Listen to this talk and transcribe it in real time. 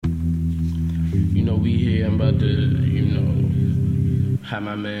We here. I'm about to, have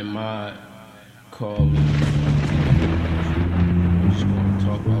my man MAUD call me. We're just gonna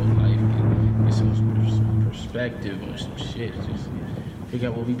talk about life, get some perspective on some shit. Just figure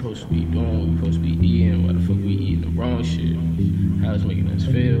out what we supposed to be doing, what we supposed to be eating, why the fuck we eating the wrong shit, how it's making us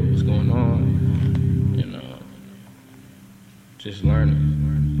feel, what's going on. Just learning.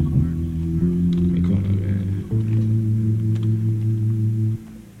 They call me, man.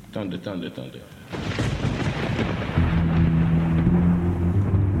 Thunder.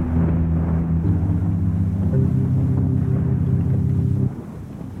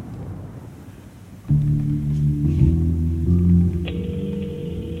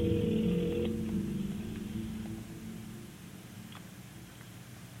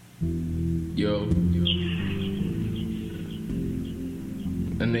 Yo.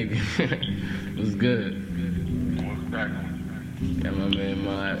 That nigga was good. Yeah, my man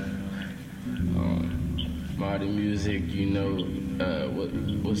MAUD. MAUD music,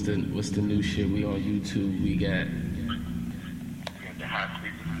 what's the new shit? We on YouTube. We got the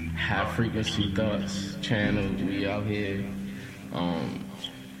High Frequency Thoughts channel. We out here.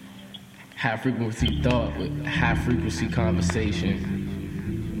 High Frequency Thought with high frequency conversation,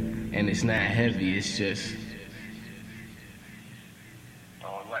 and it's not heavy. It's just.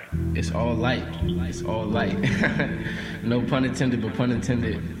 It's all light. It's all light. No pun intended, but pun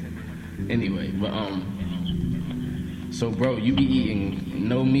intended. Anyway, but so bro, you be eating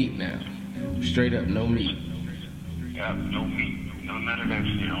no meat now, straight up no meat. Yeah, no meat, no none of that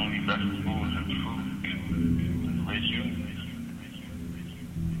shit. Only vegetables and fruit. With you.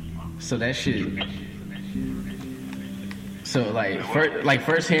 So that shit. So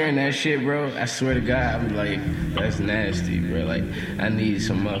first hearing that shit, bro, I swear to God, I'm like, that's nasty, bro. Like, I need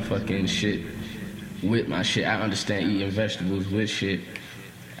some motherfucking shit with my shit. I understand eating vegetables with shit.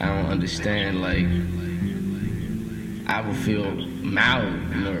 I don't understand, like, I would feel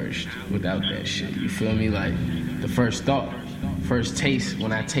malnourished without that shit. You feel me? Like, the first thought, first taste,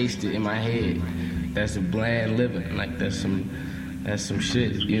 when I taste it in my head, that's a bland living. Like, that's some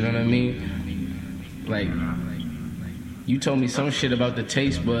shit. You know what I mean? Like, you told me some shit about the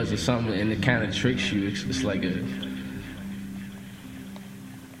taste buds or something, and it kind of tricks you. It's like a...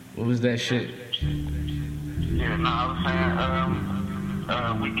 What was that shit? Yeah, no, I was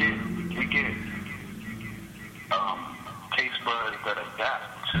saying, we get taste buds that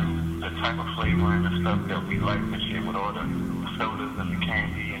adapt to the type of flavoring and stuff that we like and shit with all the sodas and the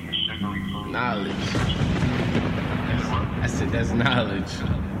candy and the sugary food. Knowledge. I said that's knowledge.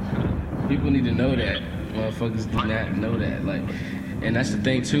 People need to know that. Motherfuckers do not know that. Like, and that's the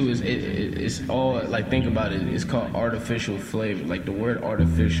thing too, is it's all, like, think about it, it's called artificial flavor. Like, the word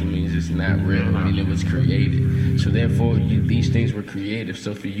artificial means it's not real. I mean, it was created. So therefore, these things were creative.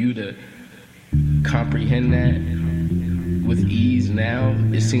 So for you to comprehend that with ease now,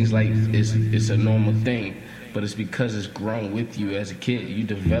 it seems like it's a normal thing. But it's because it's grown with you as a kid. You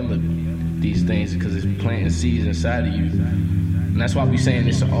develop these things because it's planting seeds inside of you. And that's why we saying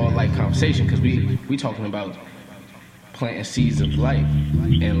it's an all-light conversation, because we talking about planting seeds of life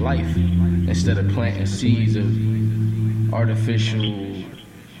and life instead of planting seeds of artificial,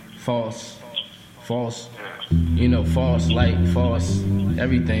 false, false light, false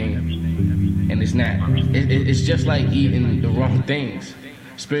everything. And it's not. It's just like eating the wrong things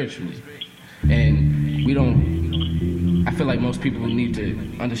spiritually. And I feel like most people need to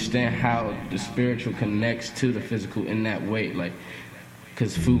understand how the spiritual connects to the physical in that way, like,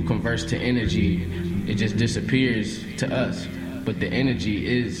 because food converts to energy, it just disappears to us, but the energy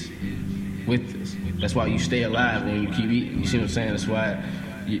is with us. That's why you stay alive when you keep eating. You see what I'm saying? That's why,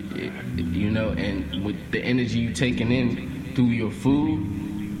 and with the energy you taking in through your food,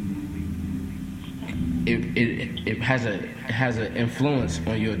 it has an influence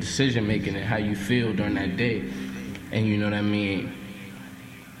on your decision making and how you feel during that day. And you know what I mean?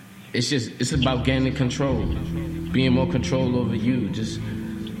 It's about gaining control, being more control over you, just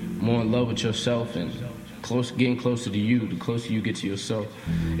more in love with yourself and getting closer to you, the closer you get to yourself.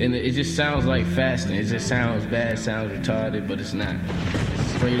 And it just sounds like fasting. It just sounds bad, sounds retarded, but it's not.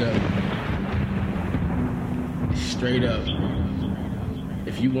 It's straight up.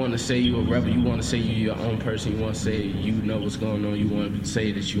 If you want to say you're a rebel, you want to say you're your own person, you want to say you know what's going on, you want to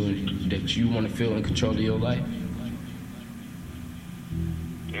say that you want to feel in control of your life.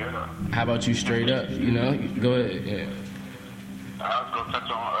 Yeah. How about you straight up, Go ahead, yeah. I was going to touch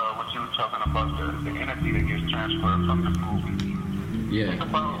on what you were talking about, the energy that gets transferred from the food. Yeah.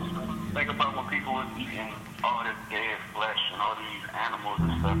 Think about when people were eating all this dead flesh and all these animals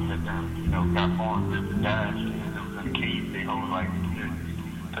and stuff that then, got born with died. It was in caves their whole life.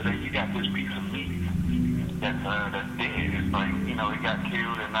 So then you got this piece of meat that's dead. It's like, you know, it got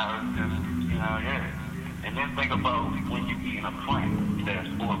killed and now it's just, you know, yeah. And then think about when you eating a plant that's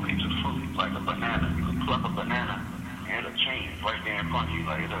or a piece of fruit, like a banana. You can pluck a banana and it'll change right there in front of you.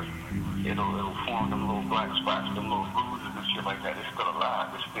 Like it'll form them little black spots, them little bruises and shit like that. It's still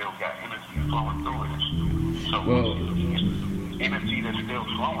alive. It's still got energy flowing through it. So energy that's still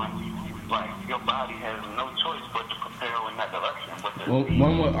flowing, like your body has no choice but to propel in that direction. Well,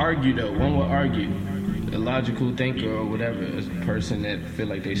 one would argue, a logical thinker or whatever, a person that feel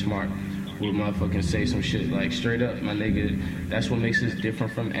like they smart, will motherfucking say some shit like, straight up, my nigga, that's what makes us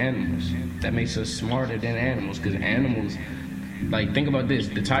different from animals. That makes us smarter than animals, because animals, like, think about this,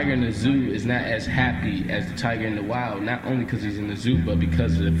 the tiger in the zoo is not as happy as the tiger in the wild, not only because he's in the zoo, but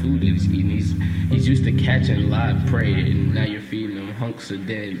because of the food that he's eating. He's used to catching live prey, and now you're feeding him hunks of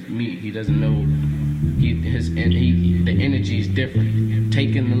dead meat. He doesn't know, the energy is different.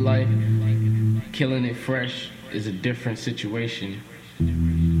 Taking the life, killing it fresh is a different situation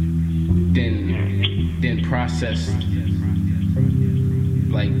than processed,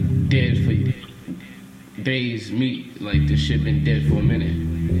 like dead for days meat. Like this shit been dead for a minute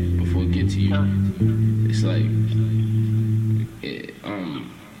before it get to you. It's like,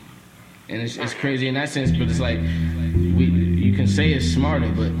 and it's crazy in that sense. But it's like you can say it's smarter,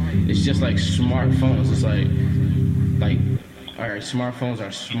 but it's just like smartphones. It's like all right, smartphones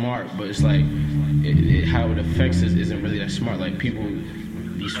are smart, but it's like how it affects us isn't really that smart. Like people.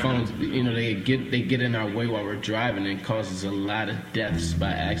 These phones, you know, they get in our way while we're driving and causes a lot of deaths by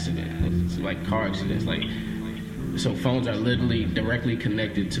accident. It's like car accidents. Like, so phones are literally directly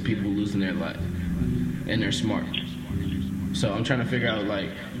connected to people losing their life, and they're smart. So I'm trying to figure out, like,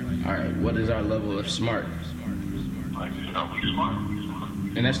 all right, what is our level of smart? Like, are we smart?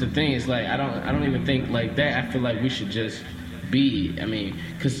 And that's the thing. It's like I don't even think like that. I feel like we should just be. I mean,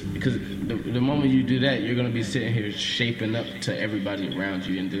 because the moment you do that, you're gonna be sitting here shaping up to everybody around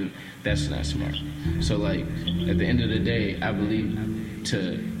you, and then that's not smart. So like at the end of the day, I believe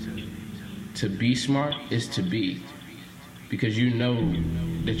to be smart is to be, because you know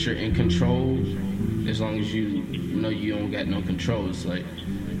that you're in control as long as you know you don't got no control. It's like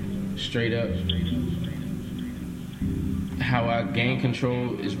straight up. How I gain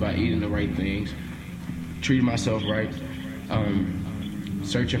control is by eating the right things, treating myself right.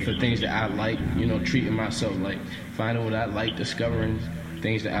 Searching for things that I like, you know, treating myself, like finding what I like, discovering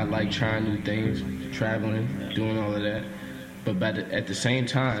things that I like, trying new things, traveling, doing all of that. But at the same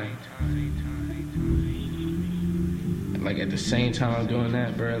time, I'm doing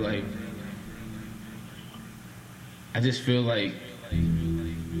that, bro, like, I just feel like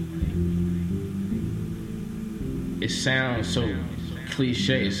it sounds so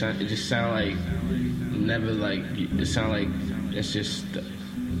cliche. It just sounds like never, like, it sounds like it's just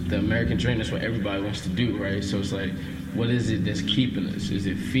the American dream. That's what everybody wants to do, right? So it's like, what is it that's keeping us? Is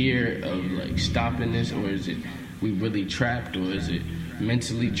it fear of like stopping this, or is it we really trapped, or is it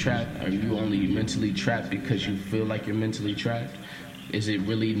mentally trapped? Are you only mentally trapped because you feel like you're mentally trapped? Is it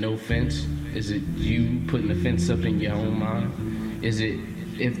really no fence? Is it you putting the fence up in your own mind? Is it,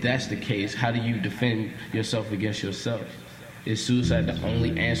 if that's the case, how do you defend yourself against yourself? Is suicide the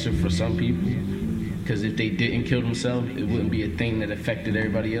only answer for some people? Because if they didn't kill themselves, it wouldn't be a thing that affected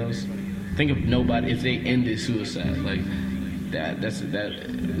everybody else. Think of nobody, if they ended suicide, like that's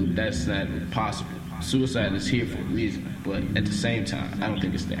not possible. Suicide is here for a reason, but at the same time, I don't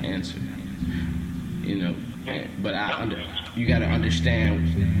think it's the answer. You know, but you got to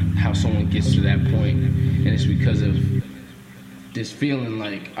understand how someone gets to that point, and it's because of this feeling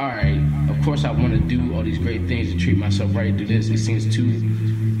like, all right, of course I want to do all these great things and treat myself right, do this. It seems too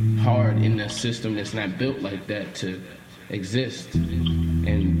hard in a system that's not built like that to exist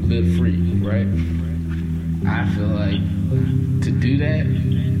and live free, right? I feel like to do that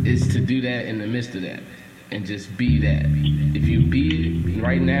is to do that in the midst of that and just be that. If you be it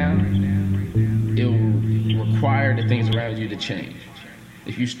right now, it will require the things around you to change.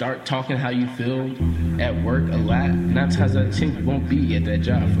 If you start talking how you feel at work a lot, 9 times out of 10 you won't be at that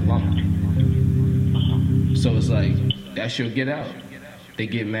job for long. So it's like, that should get out. They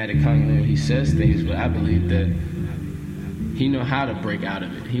get mad at Kanye when he says things, but I believe that he know how to break out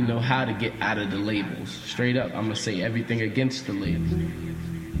of it. He know how to get out of the labels. Straight up, I'm gonna say everything against the labels.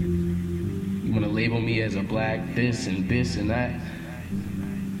 You wanna label me as a black this and that?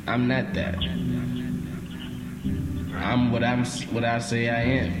 I'm not that. I'm what I say I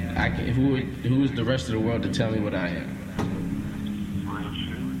am. I can. Who is the rest of the world to tell me what I am?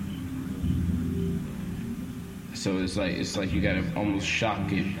 So it's like you gotta almost shock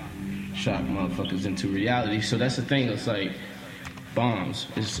motherfuckers into reality. So that's the thing. It's like bombs.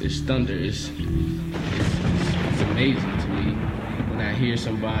 It's thunder. It's amazing to me when I hear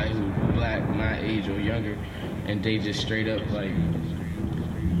somebody who's black, my age or younger, and they just straight up like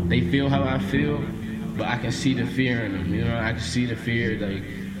they feel how I feel, but I can see the fear in them. You know, I can see the fear. Like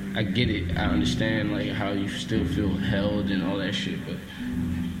I get it. I understand like how you still feel held and all that shit, but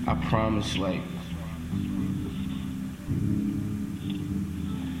I promise, like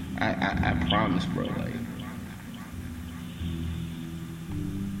I promise, bro, like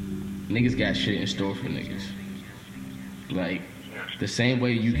niggas got shit in store for niggas. Like the same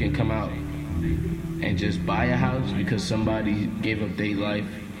way you can come out and just buy a house because somebody gave up their life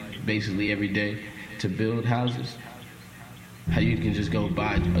basically every day to build houses. How you can just go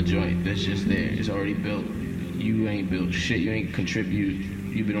buy a joint that's just there. It's already built. You ain't built shit. You ain't contribute.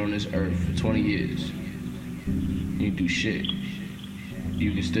 You've been on this earth for 20 years. You ain't do shit.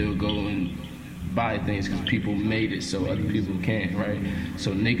 You can still go and buy things because people made it so other people can, right?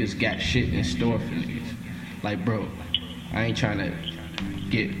 So niggas got shit in store for niggas. Like, bro, I ain't trying to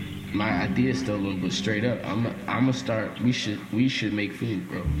get my ideas stolen, but straight up, I'ma start. We should make food,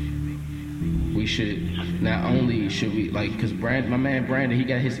 bro. We should. Not only should we, like, cause my man Brandon, he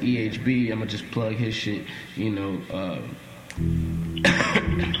got his EHB. I'ma just plug his shit. You know,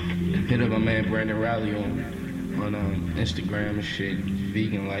 hit up my man Brandon Riley on Instagram and shit.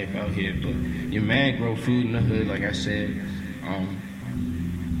 Vegan life out here, but your man grow food in the hood, like I said,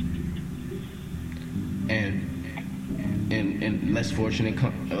 and less fortunate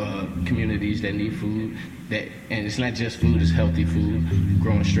communities that need food. And it's not just food; it's healthy food,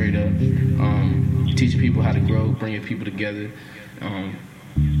 growing straight up. Teaching people how to grow, bringing people together.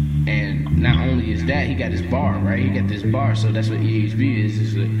 And not only is that, he got his bar, right? He got this bar, so that's what EHB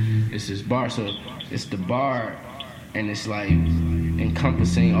is. It's his bar, so it's the bar, and it's like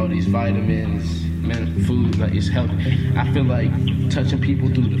encompassing all these vitamins, food, like it's healthy. I feel like touching people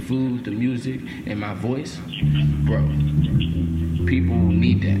through the food, the music, and my voice, bro. People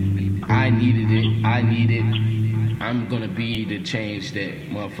need that. I needed it. I need it. I'm gonna be the change that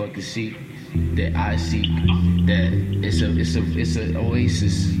motherfuckers seek, that I seek. That it's an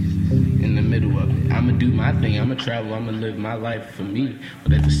oasis in the middle of it. I'ma do my thing. I'ma travel. I'ma live my life for me.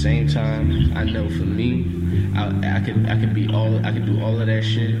 But at the same time, I know for me, I could do all of that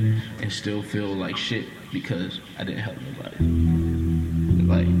shit and still feel like shit because I didn't help nobody.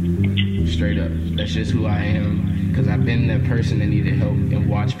 Like straight up, that's just who I am. Because I've been that person that needed help and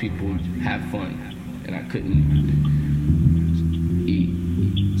watched people have fun, and I couldn't eat.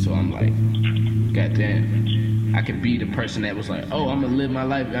 So I'm like, goddamn. I could be the person that was like, oh, I'm gonna live my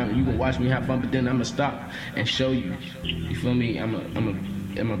life. You can watch me have fun, but then I'm gonna stop and show you. You feel me? I'm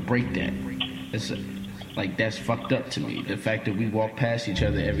gonna break that. Like that's fucked up to me. The fact that we walk past each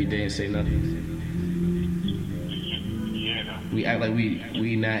other every day and say nothing. We act like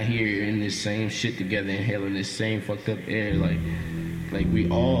we not here in this same shit together, inhaling this same fucked up air. Like we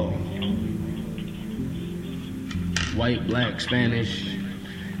all white, black, Spanish,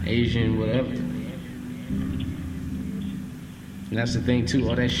 Asian, whatever. And that's the thing too,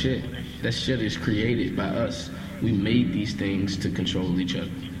 all that shit is created by us. We made these things to control each other.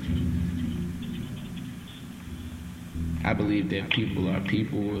 I believe that people are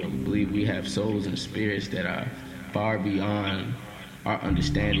people. I believe we have souls and spirits that are far beyond our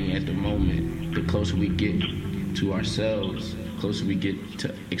understanding at the moment. The closer we get to ourselves, the closer we get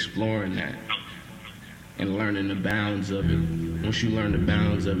to exploring that and learning the bounds of it. Once you learn the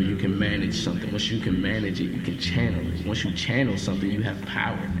bounds of it, you can manage something. Once you can manage it, you can channel it. Once you channel something, you have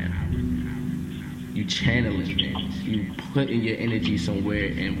power now. You channeling things. You putting your energy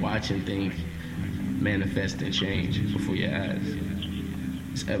somewhere and watching things manifest and change before your eyes.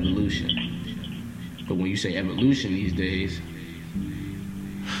 It's evolution. But when you say evolution these days,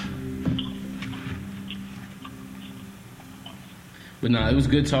 but no, it was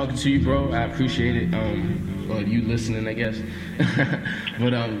good talking to you, bro. I appreciate it. Or you listening, I guess.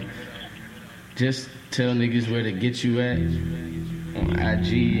 But just tell niggas where to get you at on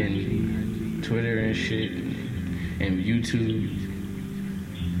IG and Twitter and shit and YouTube.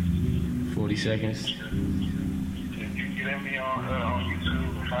 40 seconds. You can get me on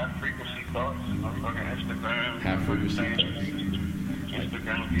YouTube, High Frequency Thoughts. I'm fucking Instagram. High Frequency Thoughts.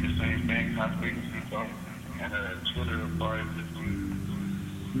 Instagram will be the same thing, High Frequency Thoughts. And Twitter will probably just be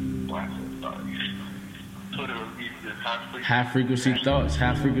Twitter will be just High Frequency Thoughts.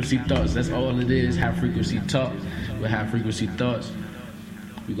 High Frequency Thoughts. That's all it is. High Frequency Talk with High Frequency Thoughts.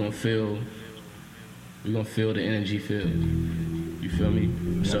 We're gonna feel the energy field. You feel me?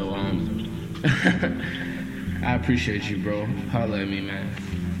 So I appreciate you, bro. Holla at me, man.